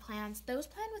about my plans. Those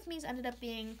plan with me's ended up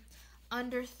being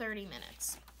under 30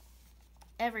 minutes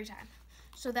every time.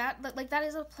 So that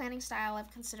is a planning style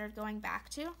I've considered going back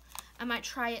to. I might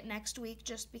try it next week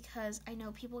just because I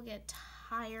know people get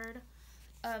tired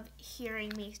of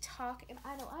hearing me talk, and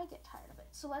I know I get tired of it.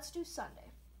 So let's do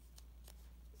Sunday.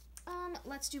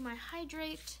 Let's do my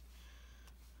hydrate.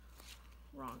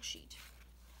 Wrong sheet.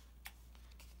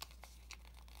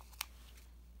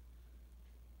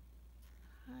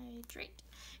 Hydrate.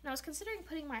 And I was considering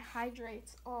putting my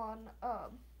hydrates on,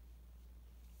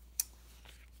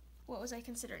 what was I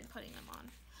considering putting them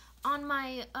on? On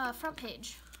my front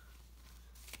page.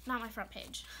 Not my front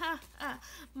page.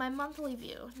 My monthly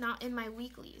view, not in my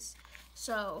weeklies.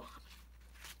 So,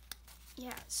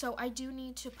 yeah. So I do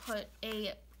need to put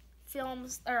a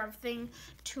thing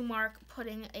to mark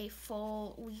putting a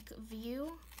full week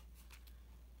view.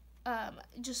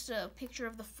 Just a picture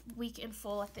of the week in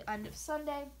full at the end of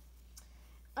Sunday.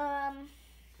 I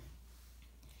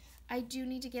do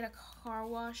need to get a car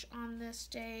wash on this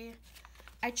day.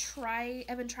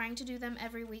 I've been trying to do them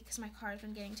every week because my car has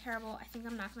been getting terrible. I think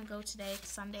I'm not going to go today because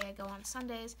Sunday I go on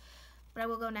Sundays, but I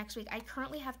will go next week. I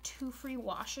currently have 2 free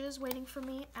washes waiting for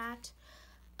me at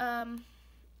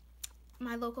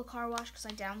my local car wash because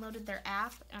I downloaded their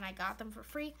app and I got them for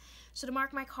free. So to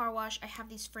mark my car wash, I have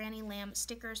these Franny Lamb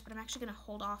stickers, but I'm actually going to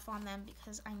hold off on them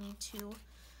because I need to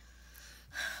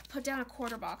put down a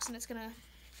quarter box, and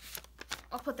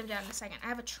I'll put them down in a second. I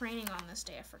have a training on this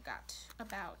day I forgot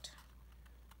about.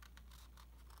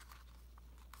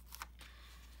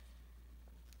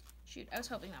 Shoot, I was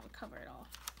hoping that would cover it all.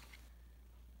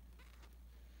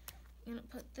 I'm gonna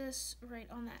put this right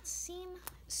on that seam.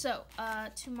 So,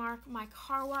 to mark my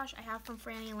car wash, I have from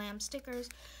Franny Lamb stickers.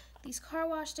 These car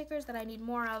wash stickers that I need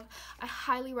more of. I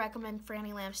highly recommend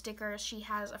Franny Lamb stickers. She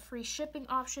has a free shipping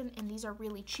option, and these are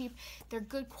really cheap. They're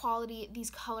good quality. These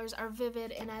colors are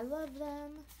vivid, and I love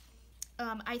them.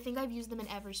 I think I've used them in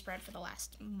every spread for the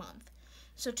last month.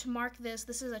 So to mark this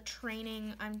is a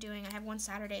training I'm doing. I have one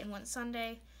Saturday and one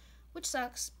Sunday, which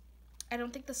sucks. I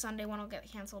don't think the Sunday one will get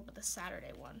canceled, but the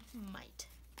Saturday one might.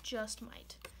 Just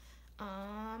might.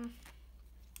 I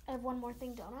have one more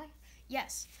thing, don't I?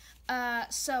 Yes.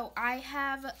 So I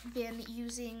have been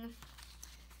using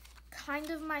kind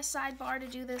of my sidebar to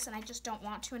do this, and I just don't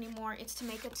want to anymore. It's to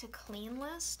make a to clean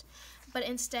list, but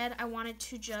instead I wanted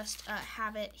to just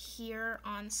have it here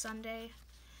on Sunday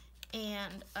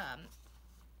and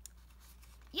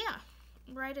yeah,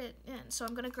 write it in. So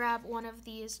I'm gonna grab one of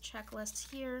these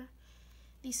checklists here,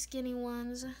 these skinny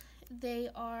ones.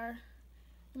 I'm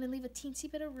gonna leave a teensy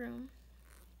bit of room.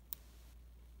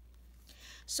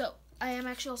 So I am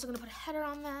actually also going to put a header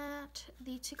on that,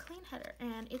 the to clean header,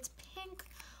 and it's pink,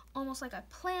 almost like I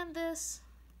planned this.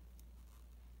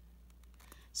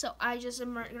 So I just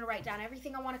am going to write down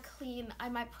everything I want to clean. I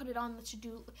might put it on the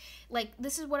to-do, like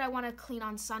this is what I want to clean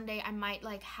on Sunday. I might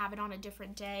like have it on a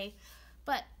different day,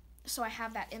 but so I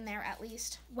have that in there at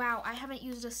least. Wow, I haven't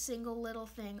used a single little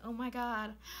thing. Oh my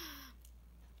God.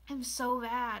 I'm so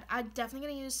bad. I'm definitely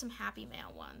going to use some Happy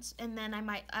Mail ones, and then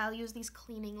I'll use these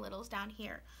cleaning littles down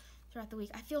here throughout the week.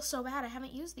 I feel so bad I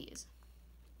haven't used these.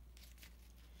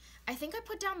 I think I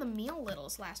put down the meal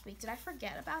littles last week. Did I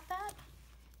forget about that?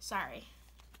 Sorry.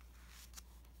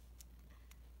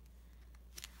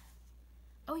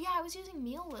 Oh yeah, I was using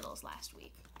meal littles last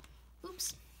week.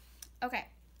 Oops. Okay.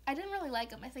 I didn't really like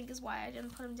them, I think is why I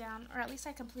didn't put them down, or at least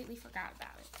I completely forgot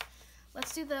about it.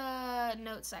 Let's do the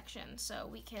note section so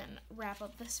we can wrap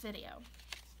up this video.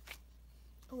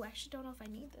 Oh, I actually don't know if I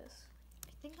need this. I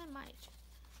think I might.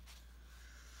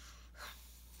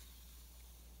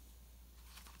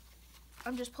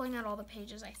 I'm just pulling out all the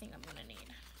pages I think I'm gonna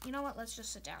need. You know what, let's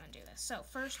just sit down and do this. So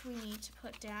first we need to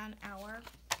put down our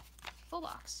full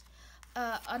box.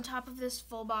 On top of this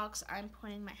full box, I'm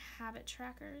putting my habit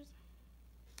trackers.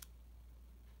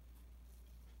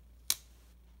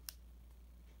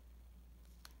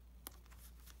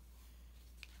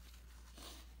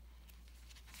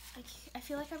 I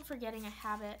feel like I'm forgetting a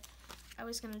habit I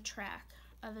was going to track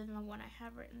other than the one I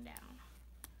have written down.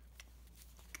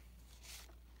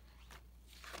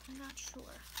 I'm not sure.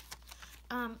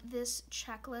 This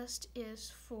checklist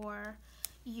is for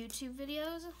YouTube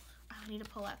videos. I need to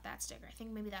pull out that sticker. I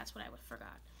think maybe that's what I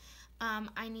forgot. I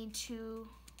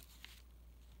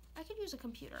could use a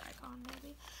computer icon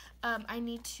maybe. I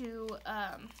need to,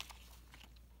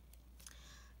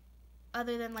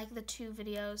 other than like the 2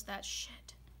 videos that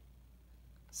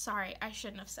Sorry, I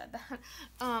shouldn't have said that.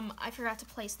 I forgot to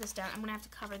place this down. I'm gonna have to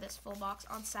cover this full box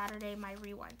on Saturday. My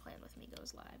Rewind Plan with Me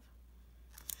goes live.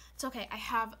 It's okay. I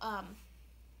have a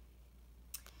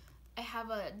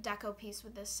deco piece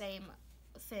with the same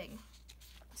thing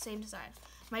same design.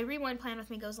 My Rewind Plan with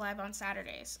Me goes live on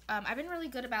Saturdays. I've been really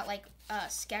good about like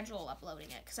schedule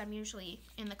uploading it because I'm usually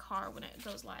in the car when it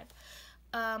goes live.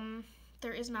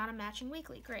 There is not a matching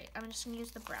weekly. Great. I'm just going to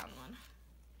use the brown one.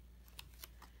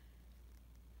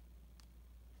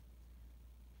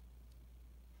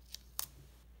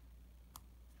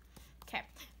 Okay.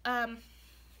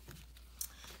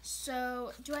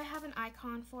 So do I have an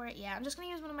icon for it? Yeah, I'm just going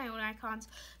to use one of my own icons.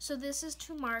 So this is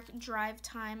to mark drive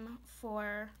time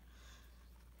for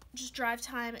just drive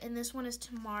time, and this one is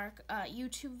to mark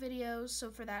YouTube videos.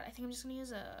 So for that, I think I'm just going to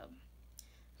use a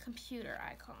computer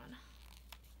icon.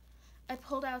 I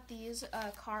pulled out these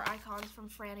car icons from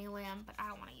Franny Lamb, but I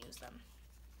don't want to use them.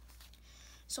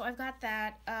 So I've got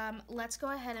that. Let's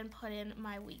go ahead and put in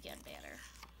my weekend banner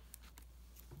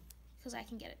because I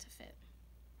can get it to fit.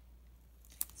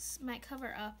 This might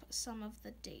cover up some of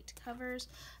the date covers.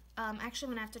 Actually, I'm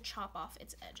going to have to chop off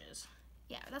its edges.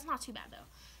 Yeah, that's not too bad though.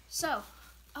 So,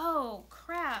 oh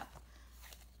crap.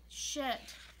 Shit.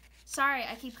 Sorry,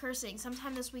 I keep cursing.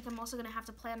 Sometime this week I'm also going to have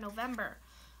to plan November.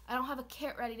 I don't have a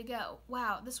kit ready to go.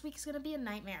 Wow, this week's going to be a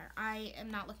nightmare. I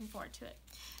am not looking forward to it.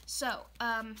 So,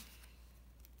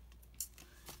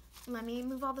 let me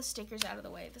move all the stickers out of the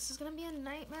way. This is going to be a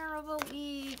nightmare of a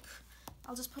week.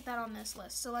 I'll just put that on this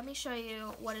list. So let me show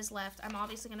you what is left. I'm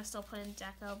obviously going to still put in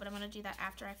deco, but I'm going to do that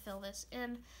after I fill this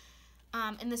in.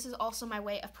 And this is also my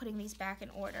way of putting these back in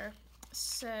order.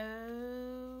 So,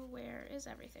 where is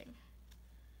everything?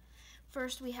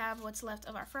 First, we have what's left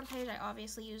of our front page. I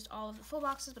obviously used all of the full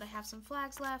boxes, but I have some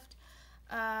flags left.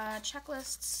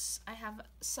 Checklists. I have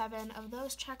 7 of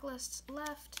those checklists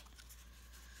left.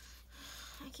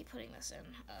 I keep putting this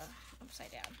in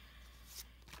upside down.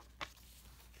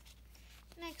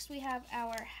 Next, we have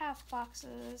our half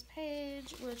boxes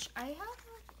page, which I have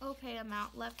an okay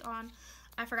amount left on.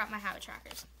 I forgot my habit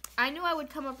trackers. I knew I would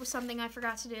come up with something I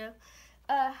forgot to do.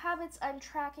 Habits I'm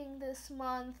tracking this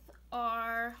month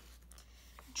are...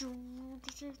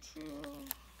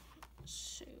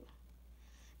 So,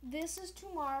 this is to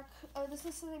mark, this is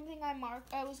the same thing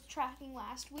I was tracking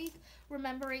last week,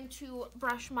 remembering to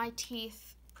brush my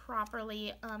teeth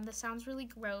properly. This sounds really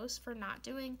gross for not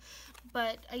doing,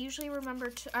 but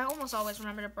I almost always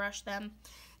remember to brush them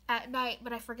at night,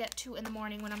 but I forget to in the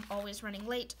morning when I'm always running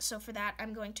late. So for that,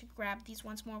 I'm going to grab these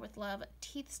Once More with Love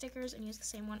teeth stickers and use the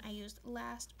same one I used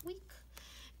last week.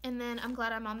 And then I'm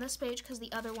glad I'm on this page because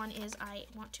the other one is I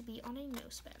want to be on a no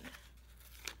spend.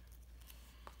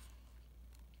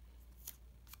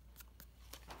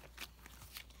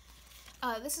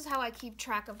 This is how I keep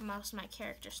track of most of my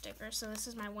character stickers. So this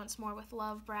is my Once More with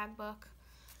Love brag book.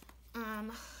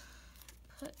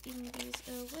 Putting these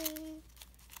away.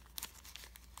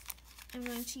 I'm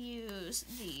going to use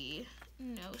the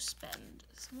no spend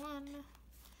one.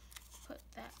 Put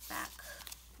that back.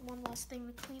 One less thing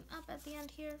to clean up at the end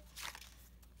here.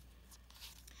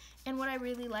 And what I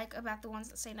really like about the ones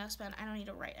that say no spend, I don't need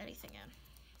to write anything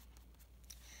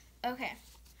in. Okay,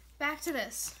 back to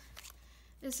this.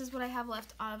 This is what I have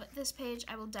left of this page.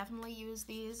 I will definitely use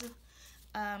these.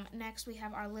 Next, we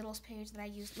have our Littles page that I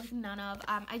use like none of.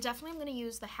 I definitely am going to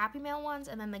use the Happy Mail ones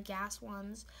and then the gas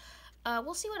ones.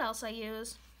 We'll see what else I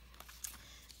use.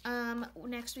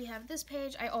 Next, we have this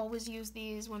page. I always use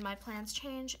these when my plans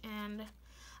change, and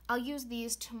I'll use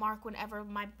these to mark whenever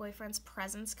my boyfriend's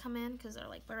presents come in because they're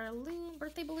like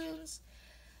birthday balloons.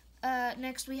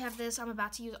 Next we have this. I'm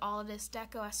about to use all of this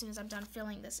deco as soon as I'm done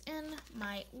filling this in.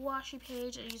 My washi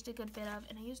page I used a good bit of,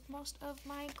 and I used most of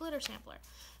my glitter sampler.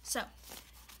 So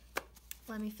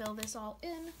let me fill this all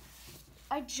in.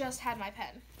 I just had my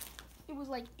pen. It was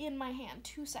like in my hand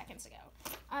 2 seconds ago.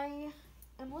 I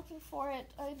am looking for it.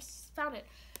 I found it.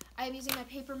 I am using my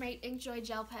Papermate Inkjoy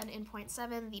Gel Pen in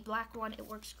 0.7, the black one. It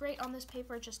works great on this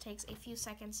paper. It just takes a few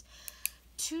seconds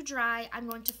to dry. I'm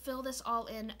going to fill this all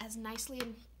in as nicely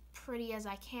and pretty as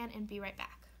I can and be right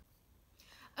back.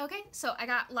 Okay, so I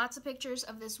got lots of pictures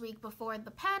of this week before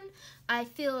the pen. I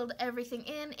filled everything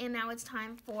in, and now it's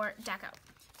time for deco.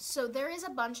 So there is a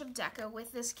bunch of deco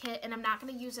with this kit, and I'm not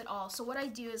going to use it all. So what I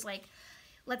do is, like,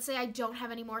 let's say I don't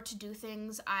have any more to do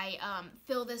things, I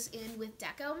fill this in with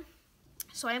deco.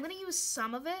 So I am going to use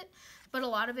some of it, but a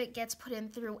lot of it gets put in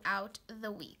throughout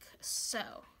the week.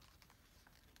 So,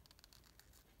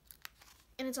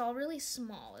 and it's all really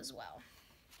small as well.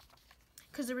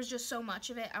 Because there was just so much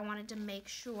of it, I wanted to make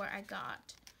sure I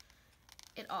got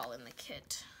it all in the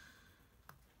kit.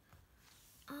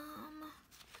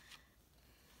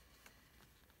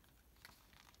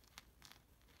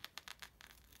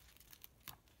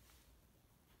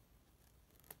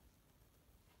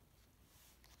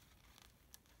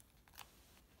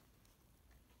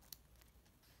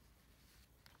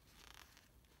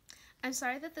 I'm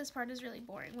sorry that this part is really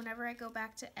boring. Whenever I go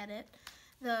back to edit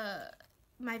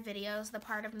my videos, the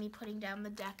part of me putting down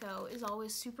the deco is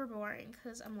always super boring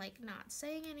because I'm like not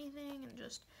saying anything and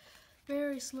just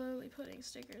very slowly putting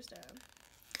stickers down.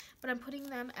 But I'm putting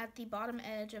them at the bottom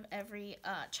edge of every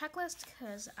checklist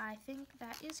because I think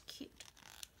that is cute.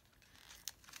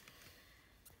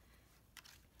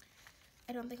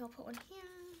 I don't think I'll put one here.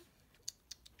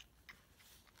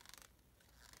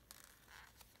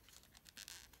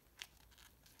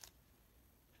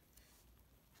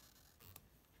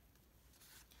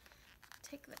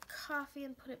 Take the coffee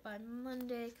and put it by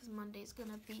Monday because Monday's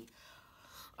gonna be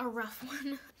a rough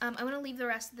one. I'm gonna leave the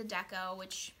rest of the deco,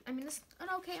 which I mean is an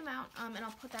okay amount, and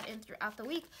I'll put that in throughout the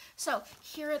week. So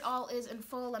here it all is in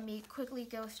full. Let me quickly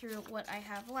go through what I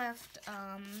have left.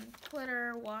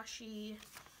 Glitter, washi,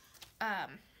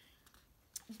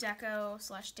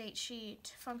 deco / date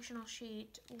sheet, functional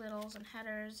sheet, littles and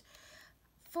headers,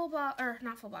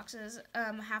 not full boxes,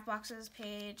 half boxes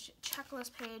page,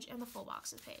 checklist page, and the full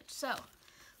boxes page. So,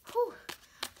 whew,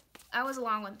 that was a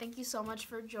long one. Thank you so much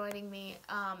for joining me.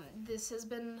 This has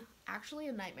been actually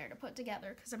a nightmare to put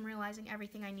together because I'm realizing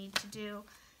everything I need to do,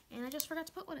 and I just forgot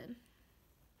to put one in.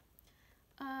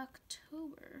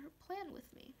 October, plan with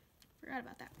me. Forgot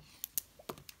about that.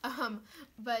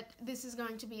 But this is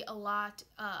going to be a lot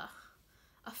of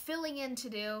filling in to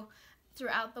do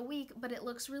throughout the week, but it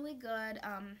looks really good.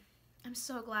 I'm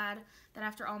so glad that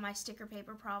after all my sticker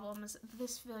paper problems,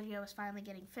 this video is finally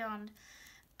getting filmed.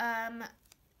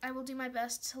 I will do my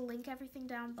best to link everything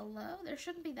down below. There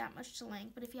shouldn't be that much to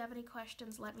link, but if you have any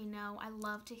questions, let me know. I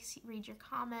love to read your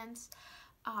comments.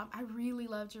 I really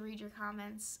love to read your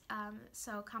comments,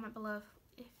 so comment below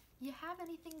if you have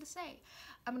anything to say.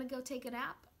 I'm gonna go take a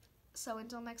nap, so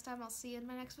until next time, I'll see you in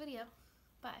my next video.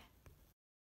 Bye.